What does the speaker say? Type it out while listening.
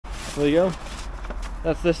There you go.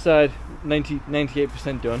 That's this side,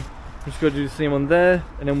 98% done. I'm just going to do the same on there,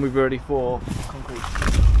 and then we're ready for concrete.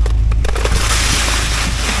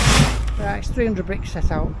 Right, it's 300 bricks set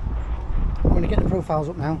out. I'm going to get the profiles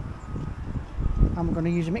up now, and we're going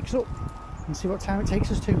to use a mix up and see what time it takes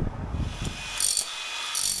us to.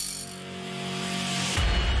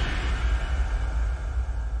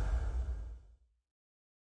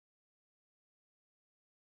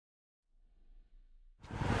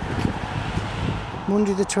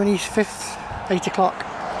 Monday the 25th, 8 o'clock.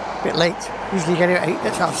 A bit late. Usually get here at 8,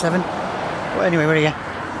 it's 7:30. But anyway, we're here.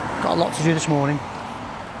 Got a lot to do this morning.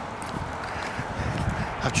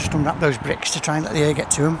 I've just unwrapped those bricks to try and let the air get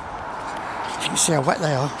to them. You can see how wet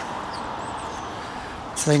they are.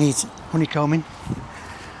 So they need honeycombing.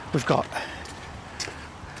 We've got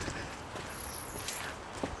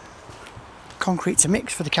concrete to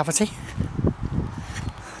mix for the cavity.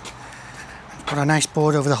 Got a nice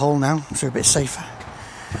board over the hole now, so a bit safer.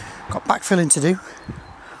 Got backfilling to do.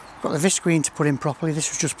 Got the viscreen to put in properly. This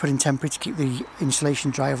was just put in temporary to keep the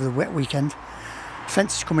insulation dry over the wet weekend.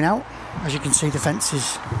 Fence is coming out. As you can see, the fence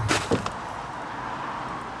is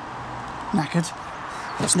knackered.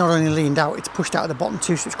 It's not only leaned out, it's pushed out at the bottom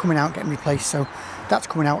too, so it's coming out, getting replaced. So that's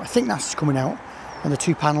coming out. I think that's coming out. And the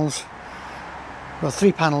 2 panels, well,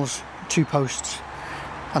 3 panels, 2 posts,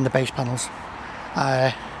 and the base panels.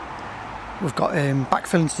 We've got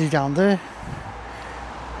backfilling to do down there.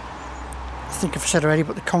 I think I've said already,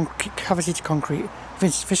 but the cavity to concrete,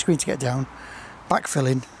 viscreen to get down,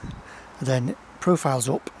 backfilling, and then profiles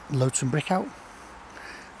up, and load some brick out.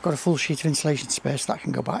 Got a full sheet of insulation spare, so that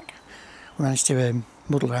can go back. We managed to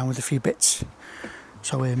muddle around with a few bits.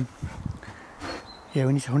 So yeah,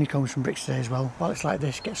 we need to honeycomb some bricks today as well. While it's like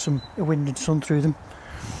this, get some wind and sun through them.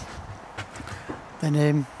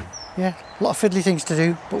 Then yeah, a lot of fiddly things to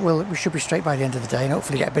do, but we should be straight by the end of the day and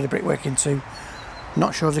hopefully get a bit of brickwork in too.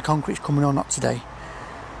 Not sure if the concrete's coming or not today.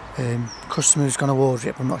 Customer's going to order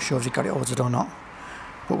it, but I'm not sure if they got it ordered or not.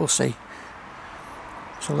 But we'll see.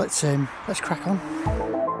 So let's crack on.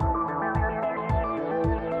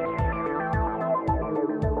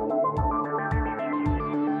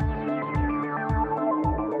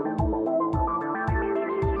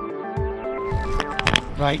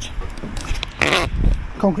 Right.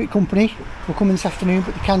 Concrete company will come in this afternoon,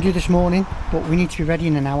 but they can do this morning, but we need to be ready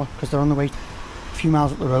in an hour because they're on the way a few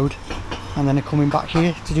miles up the road, and then they're coming back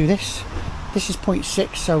here to do this. This is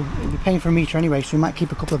 0.6, so we're paying for a metre anyway, so we might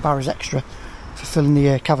keep a couple of barrows extra for filling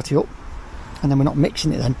the cavity up, and then we're not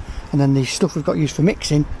mixing it then. And then the stuff we've got used for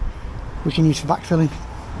mixing we can use for backfilling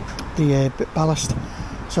the ballast.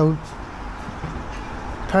 So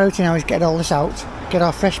priority now is get all this out, get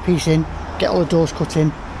our fresh piece in, get all the doors cut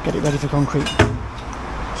in, get it ready for concrete.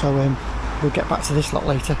 So we'll get back to this lot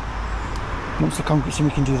later. Once the concrete's in,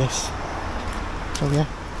 we can do this. So yeah,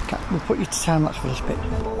 we'll put you to time lapse for this bit.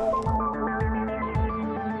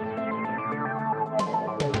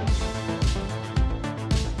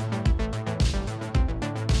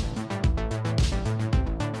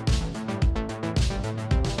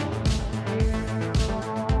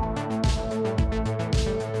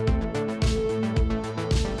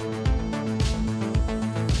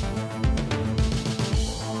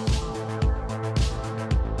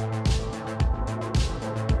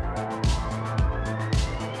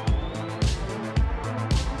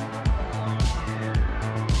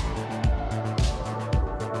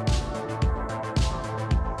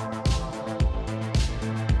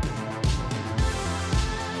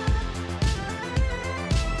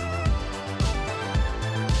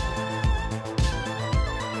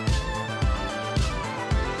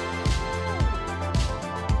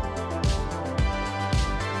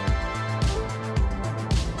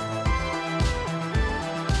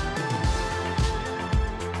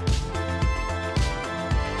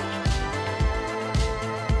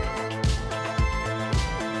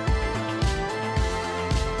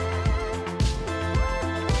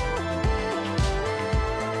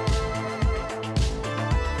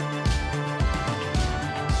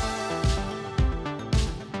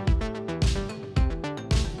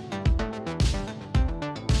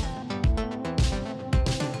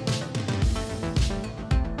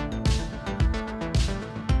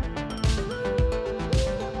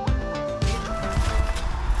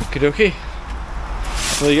 Okie dokie.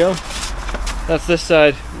 There you go. That's this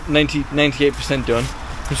side, 98% done.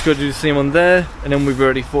 I'm just going to do the same on there, and then we're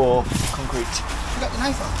ready for concrete. You got the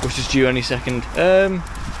knife on? Which is due any second.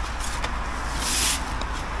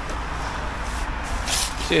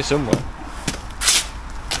 It's here somewhere.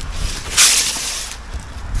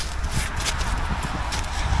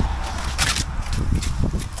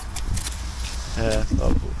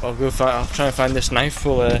 I'll try and find this knife.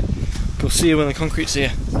 We'll see you when the concrete's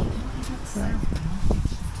here.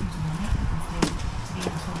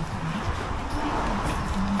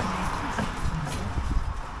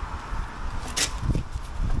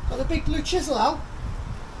 Got the big blue chisel out.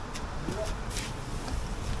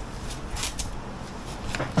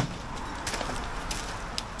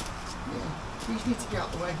 Yeah, these need to be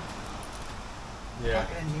out the way. Yeah. Can't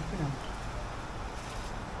get any deeper now.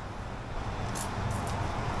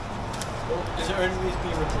 Well, is there any of these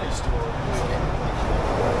being replaced or?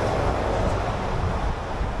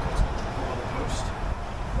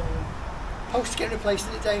 Posts getting replaced,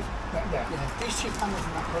 isn't it, Dave? Yeah. These two panels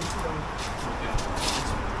in that post are going.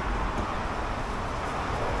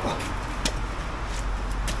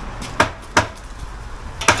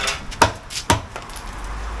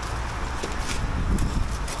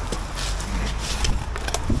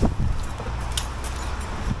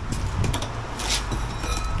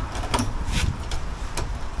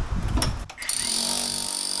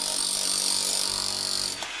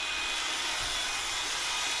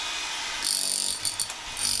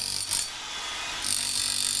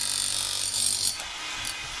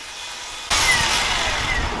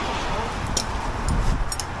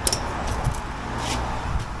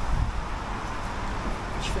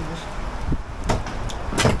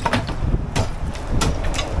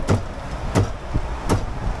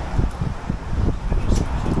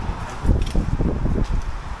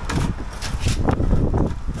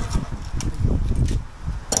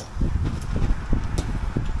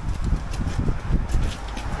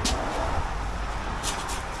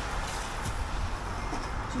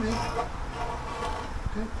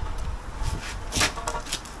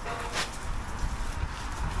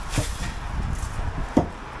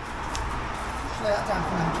 Lay that down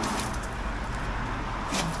for now.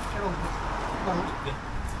 Get on. Hold. Yeah.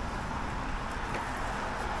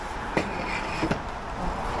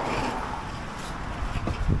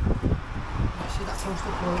 See that post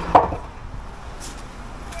up below?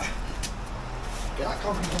 Get that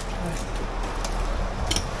concrete up first.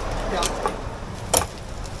 Yeah.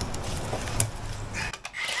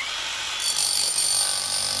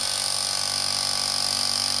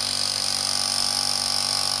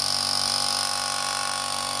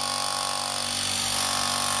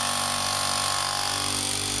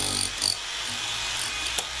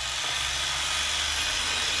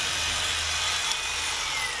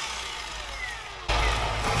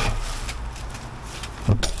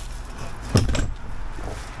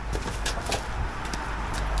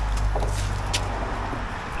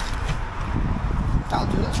 That'll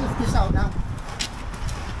do, let's lift this out now.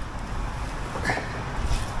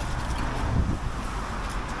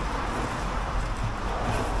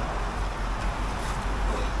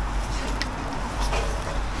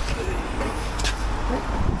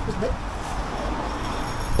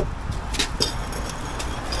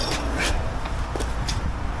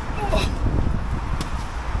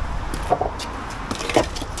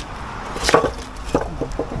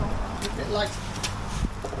 A bit light.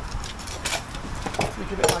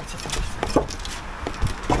 Make it a bit lighter.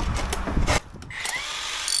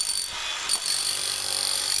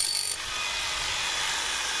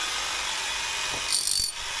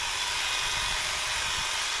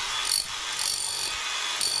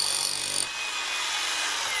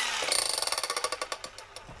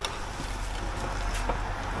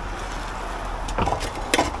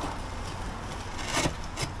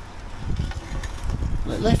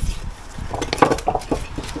 Let it lift.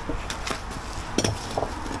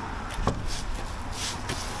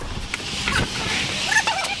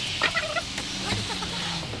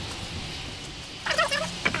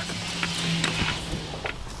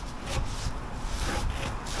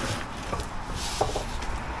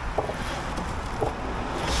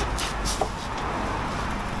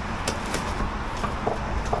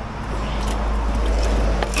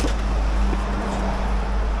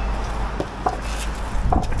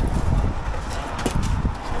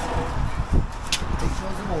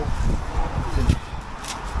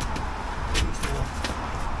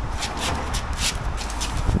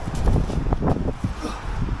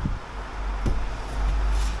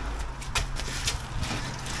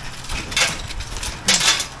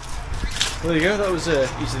 Well, there you go, that was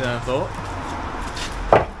easier than I thought.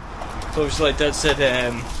 So obviously, like Dad said,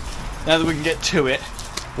 now that we can get to it,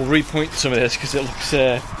 we'll repoint some of this because it looks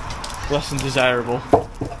less than desirable.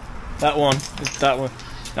 That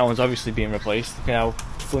one's obviously being replaced. Look at how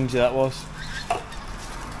flimsy that was.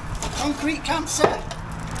 Concrete cancer.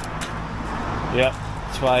 Yeah,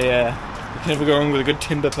 that's why you can never go wrong with a good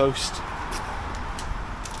timber post.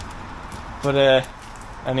 But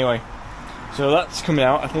anyway, So that's coming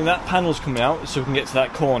out. I think that panel's coming out, so we can get to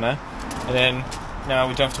that corner, and then now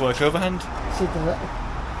we don't have to work overhand. See, the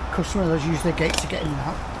customer does use their gate to get in and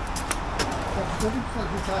out. That's good. It's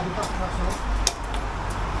like we tidy back across all.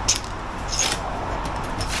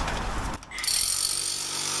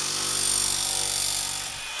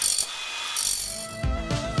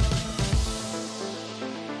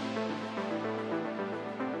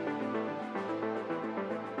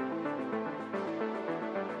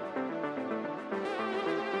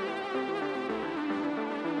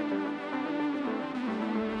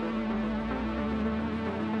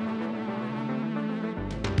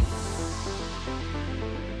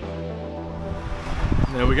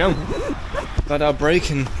 There we go. Glad our brake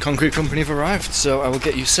and concrete company have arrived, so I will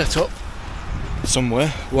get you set up somewhere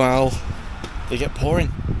while they get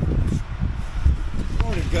pouring.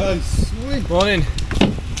 Morning guys. Morning.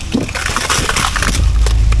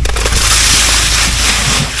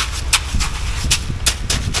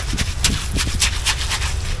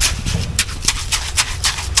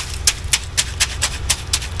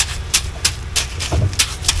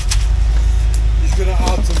 He's gonna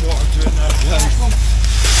add some water to it now, guys.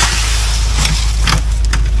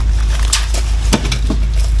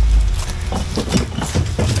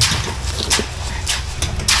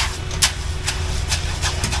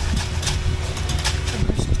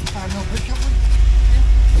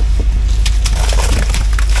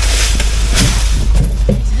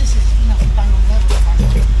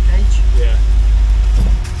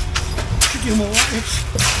 Do more like this.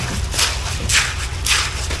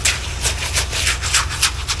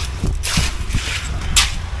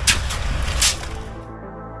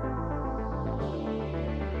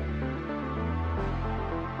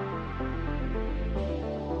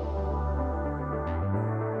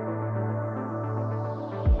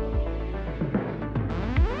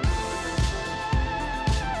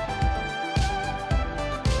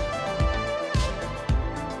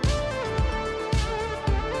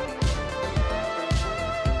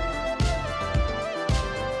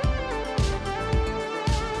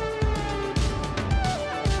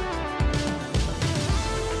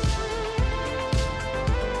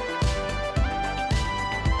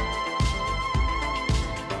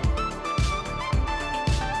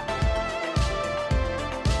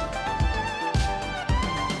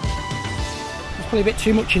 Probably a bit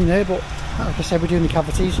too much in there, but like I said, we're doing the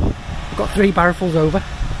cavities. We've got 3 barrowfuls over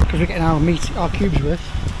because we're getting our cubes worth.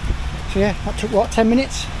 So yeah, that took what, 10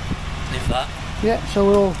 minutes? If that. Yeah,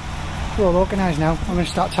 so we're all organised now. I'm going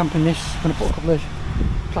to start tamping this. I'm going to put a couple of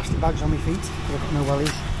plastic bags on my feet because I've got no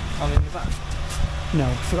wellies. Are they in your bag? No,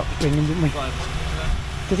 we forgot to bring them, didn't we?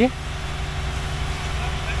 Did you?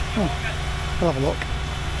 Oh, we'll have a look.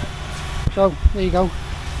 So there you go.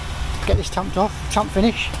 Get this tamped off. Tamp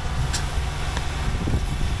finish.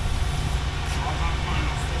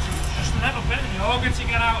 To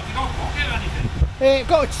get out, have you got a pocket or anything?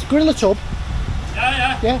 Got a gorilla tub.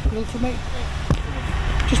 Yeah. Yeah, gorilla tub, mate.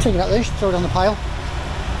 Just take it out there, throw it on the pile.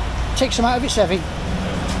 Take some out of it, heavy.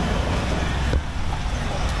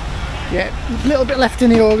 Yeah, a little bit left in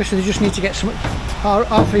the auger, so they just need to get some.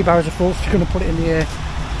 Our 3 barrels are full, so we're going to put it in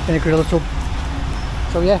a gorilla tub.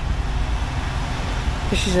 So yeah,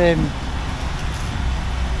 this is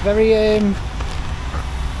very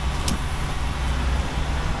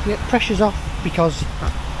yeah, pressure's off because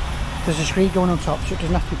there's a screed going on top, so it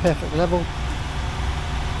doesn't have to be perfectly level.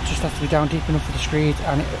 It just has to be down deep enough for the screed,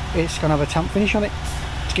 and it's going to have a tamp finish on it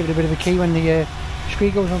to give it a bit of a key when the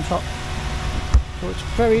screed goes on top. So it's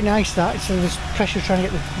very nice that, so there's pressure trying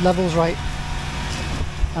to get the levels right.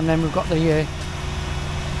 And then we've got the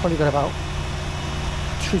probably got about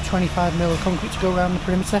 225mm of concrete to go around the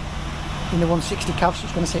perimeter in the 160 cav, so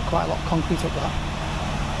it's going to take quite a lot of concrete up that.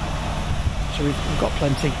 So we've got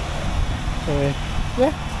plenty. So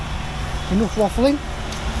yeah, enough waffling.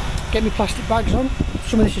 Get me plastic bags on.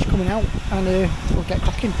 Some of this is coming out, and we'll get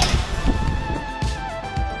cracking.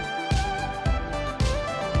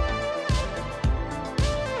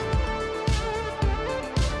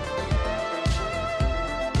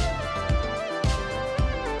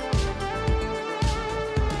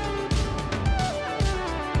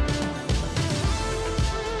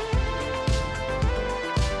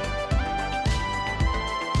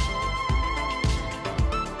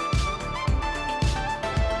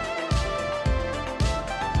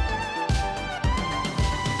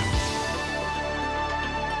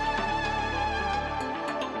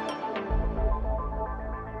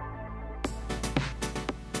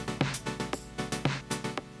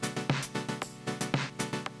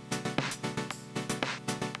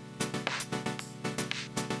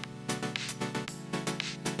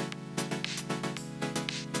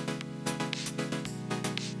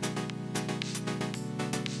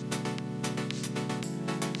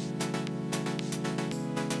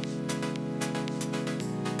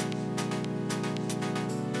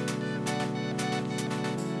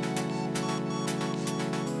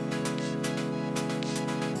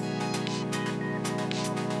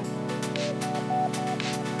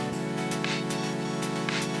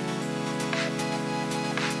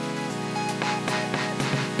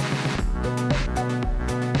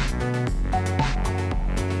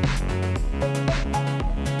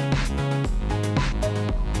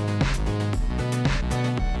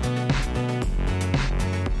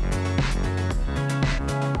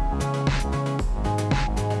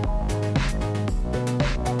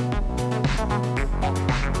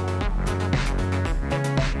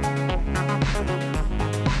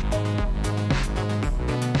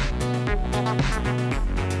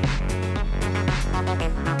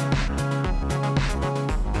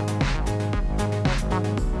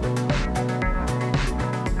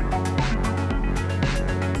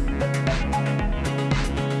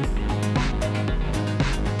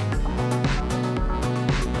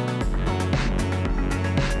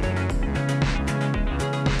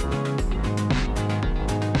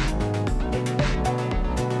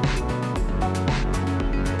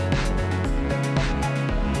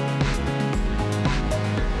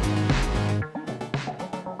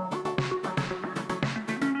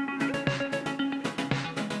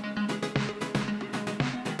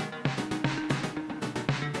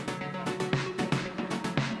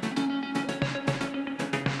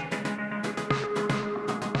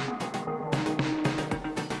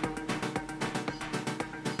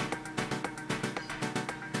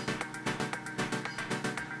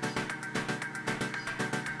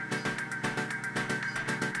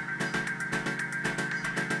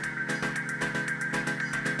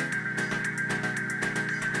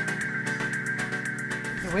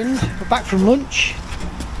 Wind. We're back from lunch,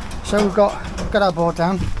 so we've got our board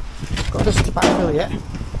down. Got this to backfill yet.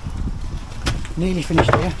 Nearly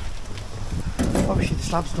finished here. Obviously the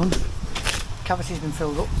slab's done. Cavity's been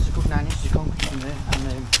filled up. There's a good 9 inches of concrete in there, and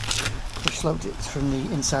we've sloped it from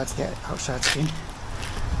the inside to the outside skin.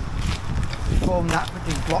 We formed that with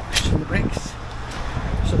these blocks and the bricks,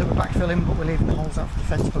 so that we're backfilling, but we're leaving the holes out for the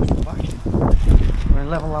fence post at the back. We're going to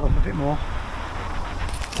level that up a bit more.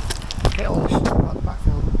 Get all this out the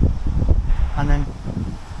backfill, and then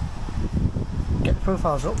get the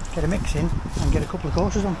profiles up, get a mix in, and get a couple of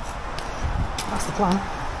courses on. That's the plan.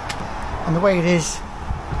 And the way it is,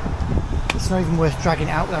 it's not even worth dragging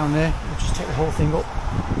it out down there. We'll just take the whole thing up,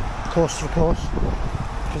 course for course,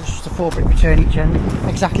 because it's just a 4 brick return each end,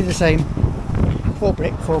 exactly the same. 4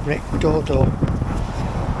 brick, door.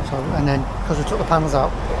 So, and then because we took the panels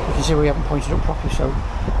out, you can see we haven't pointed up properly, so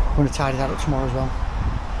we're going to tidy that up tomorrow as well.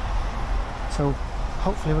 So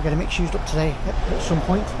hopefully we'll get a mix used up today at some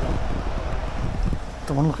point.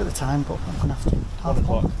 Don't want to look at the time, but I'm going to have to.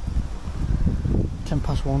 1:30.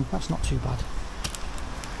 1:10, that's not too bad.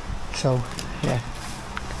 So yeah,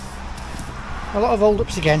 a lot of hold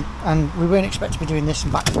ups again, and we weren't expected to be doing this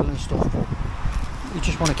and backfilling and stuff, but you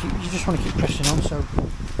just want to keep pressing on. So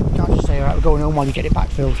you can't just say, alright, we're going home while you get it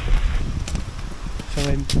backfilled. So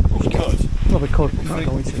we could. Well, we could, but we're not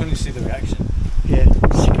going to. If only see the reaction. Yeah,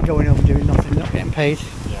 sick of going home and doing nothing, not getting paid.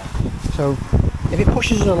 Yeah. So if it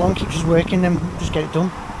pushes us along, keeps us working, then we'll just get it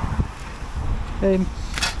done.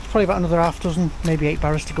 Probably about another half dozen, maybe 8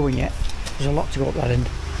 barrows to go in yet. There's a lot to go up that end,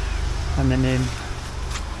 and then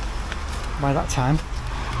by that time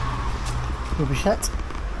we'll be set.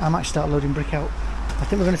 I might start loading brick out. I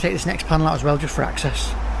think we're going to take this next panel out as well, just for access.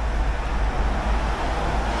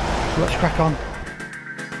 So let's crack on.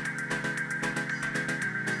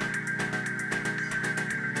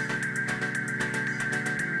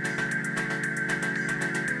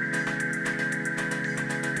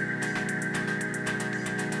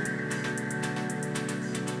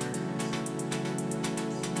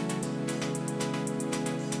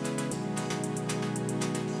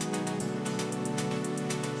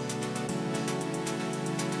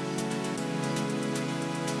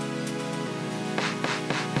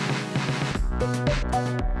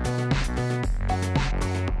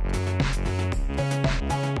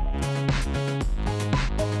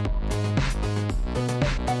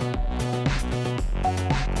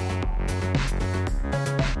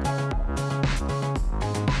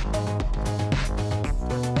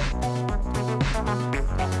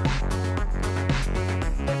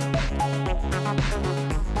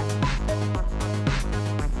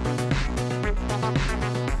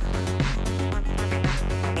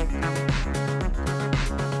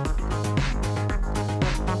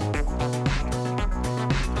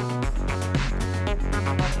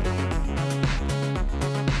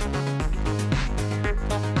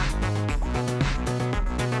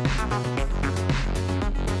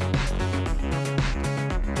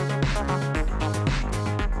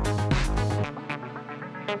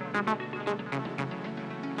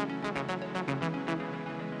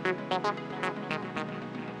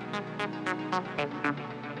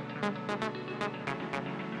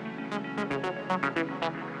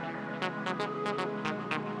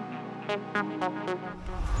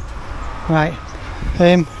 Right,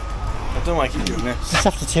 I don't like you doing this. it's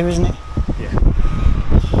after 2, isn't it? Yeah.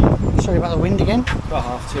 Sorry about the wind again.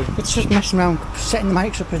 About 2:30. It's just messing around, setting the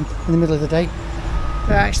mics up in the middle of the day.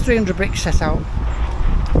 It's 300 bricks set out.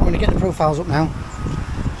 I'm going to get the profiles up now,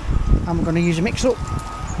 and we're going to use a mix up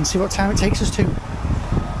and see what time it takes us to.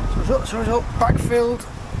 So it's up, backfilled.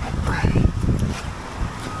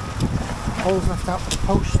 Holes left out for the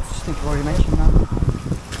posts, I think I've already mentioned that.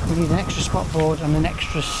 We need an extra spot board and an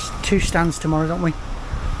extra 2 stands tomorrow, don't we?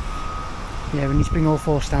 Yeah, we need to bring all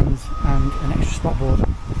 4 stands and an extra spot board,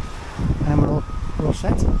 and then we're all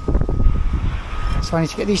set. So I need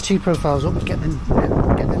to get these 2 profiles up, get them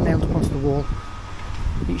nailed up onto the wall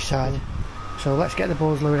each side. So let's get the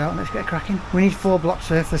boards loaded out and let's get cracking. We need 4 blocks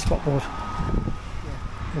there for the spot board.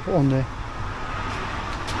 We'll put one there.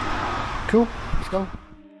 Cool, let's go.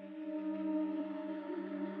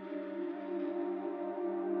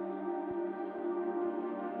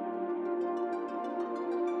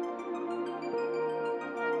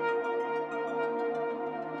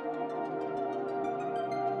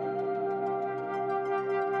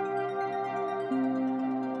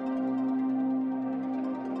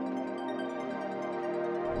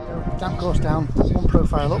 Damp course down, 1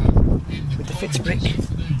 profile up with the fixed brick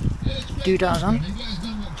doodads on.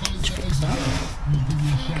 Let's fix that.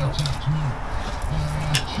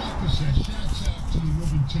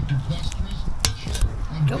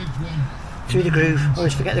 Go. Through the groove,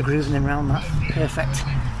 always forget the groove and then round that. Perfect.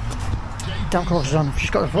 Damp course is on, I've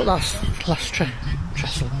just got to put last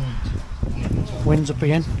trestle. Wind's up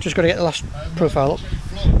again, just got to get the last profile up.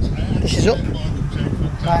 This is up,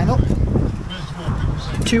 line up.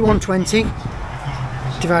 2120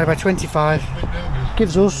 divided by 25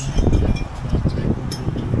 gives us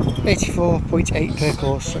 84.8 per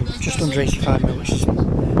course, so just under 85mm, which is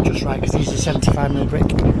just right because these are 75mm brick.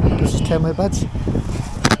 This is turnway beds,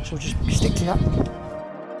 so we'll just stick to that.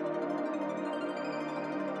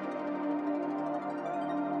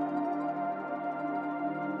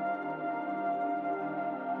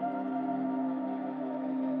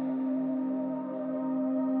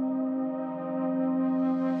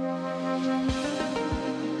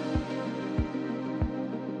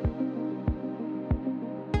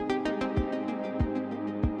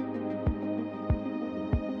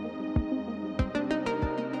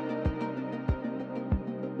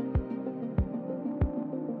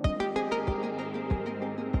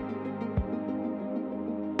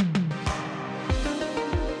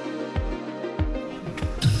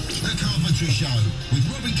 Show with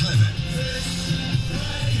Robin Clement.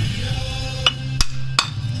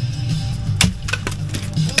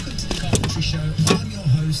 Welcome to the Carpentry Show. I'm your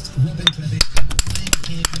host, Robin Clement. I'm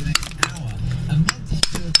here for the next hour. A month or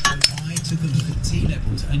 2 ago, I took a look at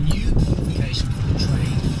T-levels, a new qualification for the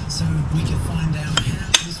trade, so we could find out how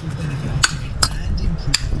this will benefit our trade and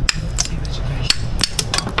improve the quality of education.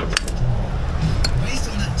 Based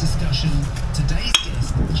on that discussion, today's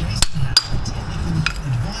guest, Jason Howard, technical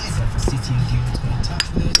advisor for City and Guilds, got in touch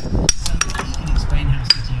with us so that he can explain how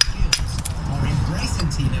City and Guilds are embracing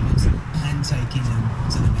T-levels and taking them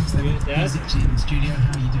to the next level. He's actually in the studio.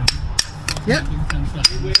 How are you doing? Yep.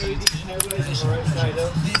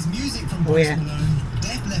 There's music from Post Malone,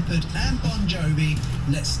 Def Leppard and Bon Jovi.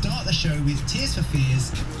 Let's start the show with Tears for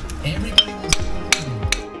Fears. Everybody wants to go.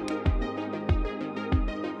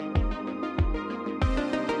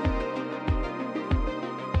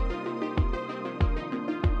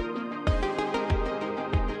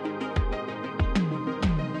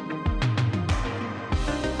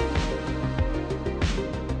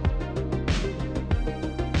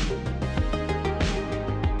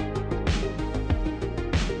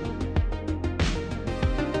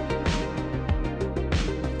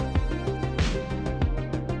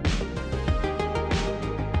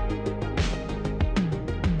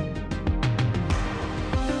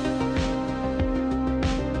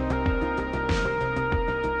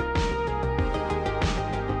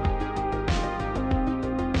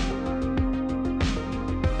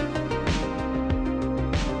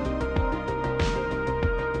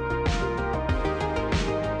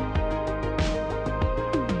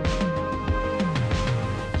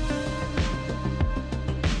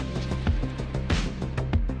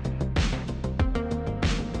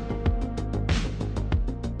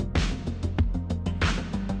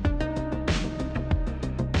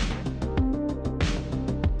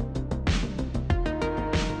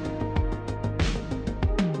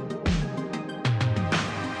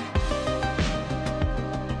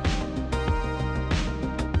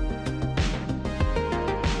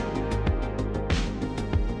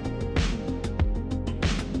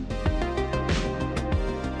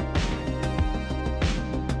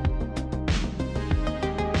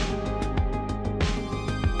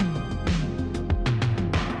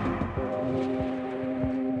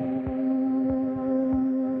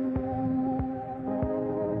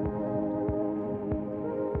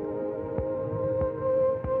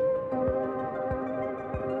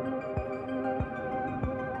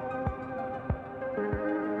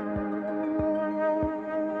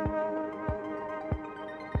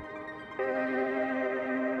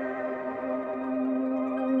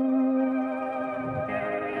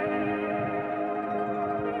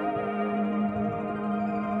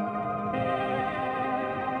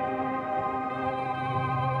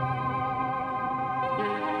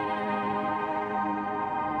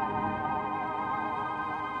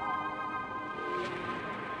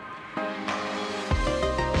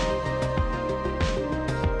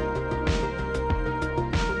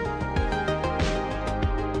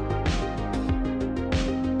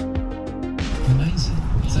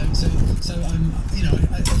 So you know,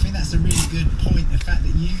 I think that's a really good point. The fact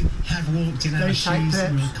that you have walked in our shoes,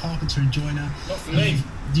 and you're a carpenter and joiner. Not for me.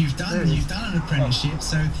 You've done an apprenticeship,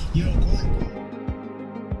 so you're quite.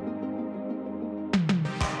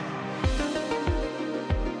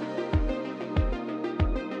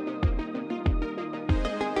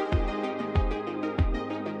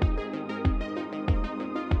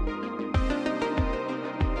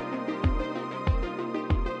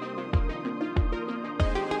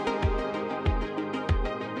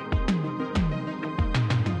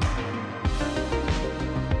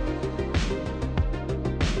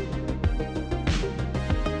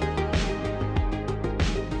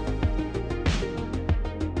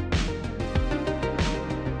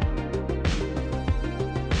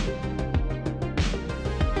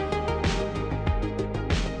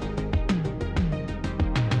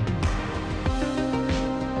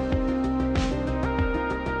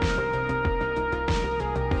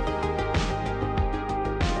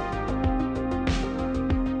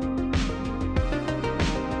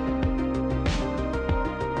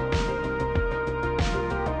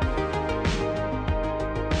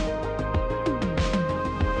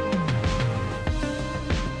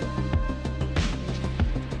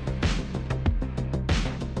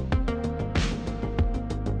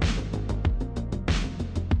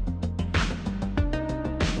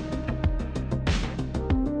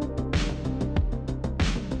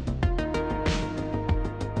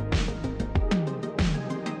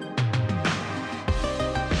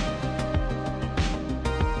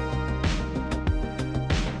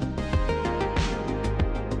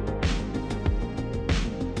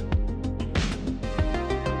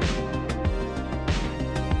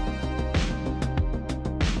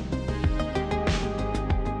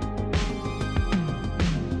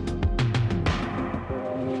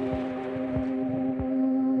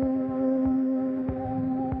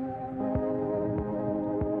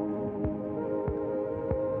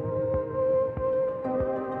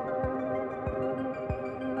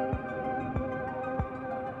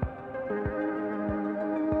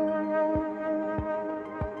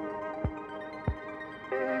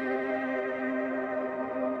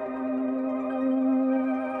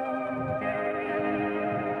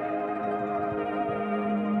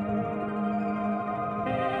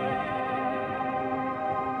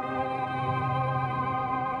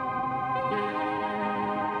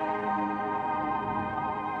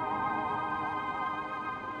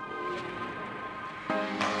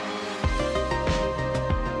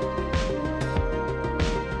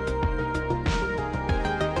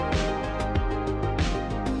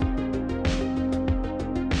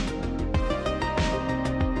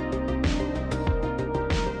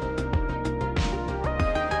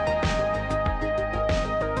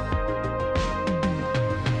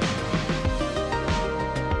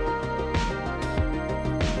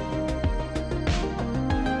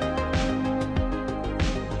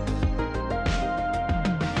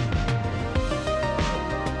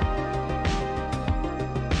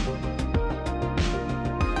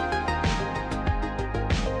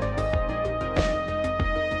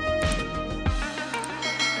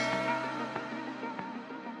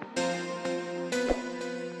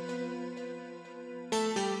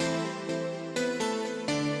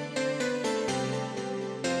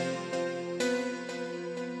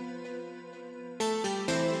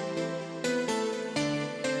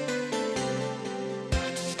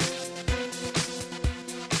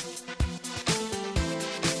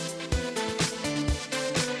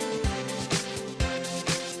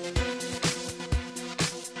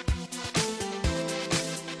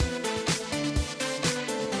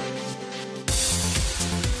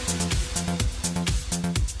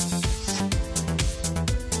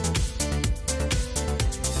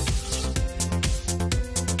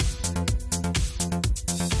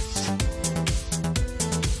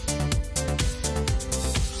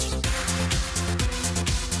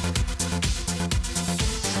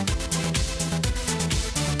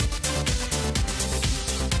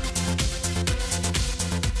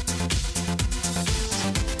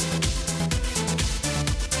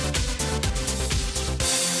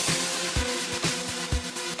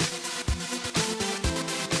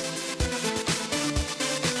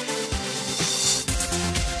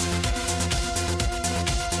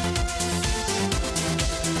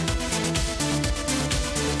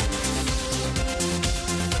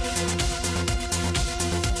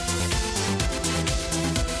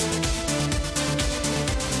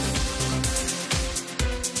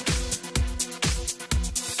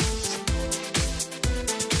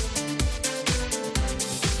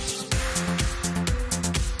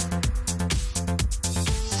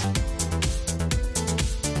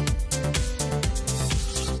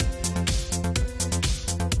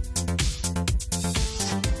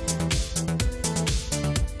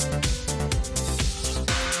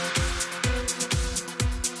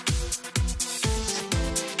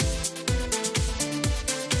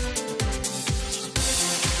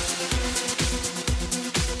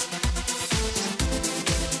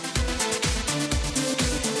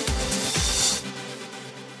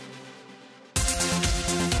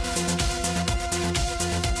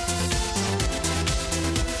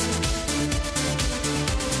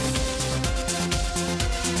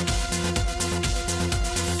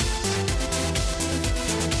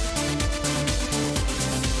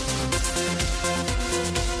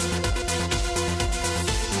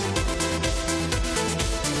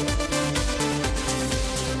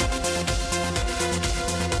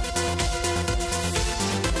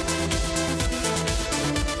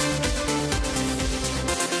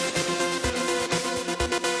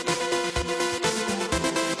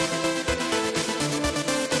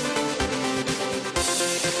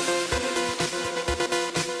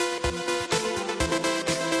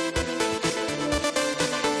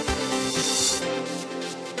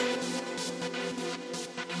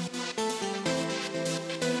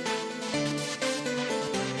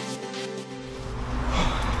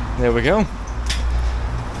 there we go.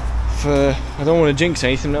 I don't want to jinx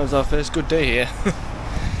anything, that was our first good day here.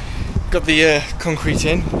 Got the concrete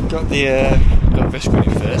in, got visqueen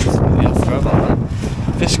in first, yeah, I forgot about that.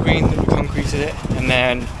 Visqueen, then we concreted it, and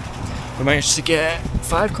then we managed to get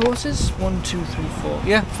 5 courses? 1, 2, 3, 4,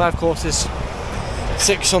 yeah, 5 courses.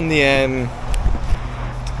 6 on the end.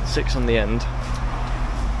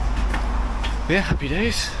 But yeah, happy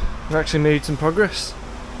days. We've actually made some progress.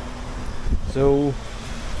 So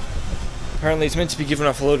apparently it's meant to be giving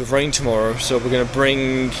off a load of rain tomorrow, so we're going to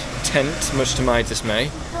bring tent, much to my dismay.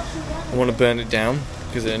 I want to burn it down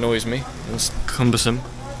because it annoys me. It's cumbersome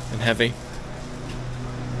and heavy.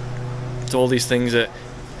 So all these things that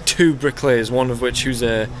 2 bricklayers, one of which who's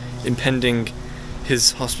impending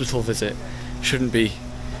his hospital visit, shouldn't be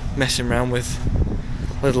messing around with,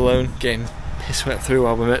 let alone getting piss wet through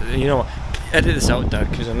while we're, you know what, edit this out, Dad,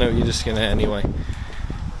 because I know you're just gonna anyway.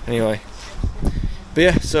 But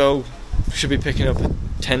yeah, so should be picking up a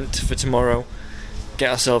tent for tomorrow,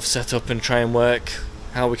 get ourselves set up and try and work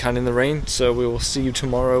how we can in the rain. So we will see you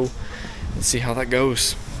tomorrow and see how that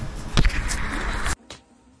goes.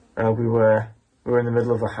 We were in the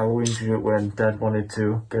middle of a Halloween shoot when Dad wanted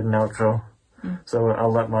to get an outro, so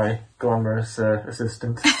I'll let my glamorous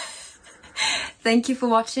assistant. Thank you for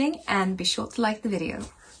watching, and be sure to like the video.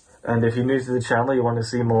 And if you're new to the channel, you want to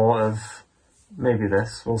see more of maybe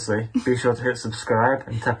this, we'll see. Be sure to hit subscribe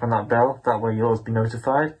and tap on that bell, that way you'll always be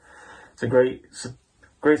notified. It's a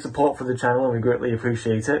great support for the channel and we greatly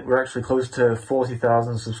appreciate it. We're actually close to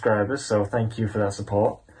 40,000 subscribers, so thank you for that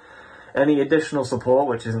support. Any additional support,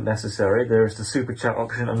 which isn't necessary, there is the super chat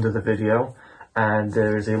option under the video, and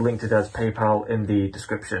there is a link to Dad's PayPal in the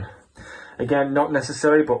description. Again, not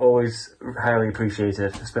necessary, but always highly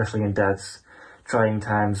appreciated, especially in Dad's trying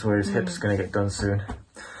times where his hip's going to get done soon.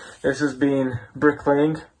 This has been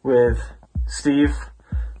Bricklaying with Steve,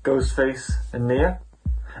 Ghostface and Nia,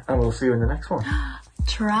 and we'll see you in the next one.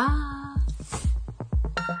 Try.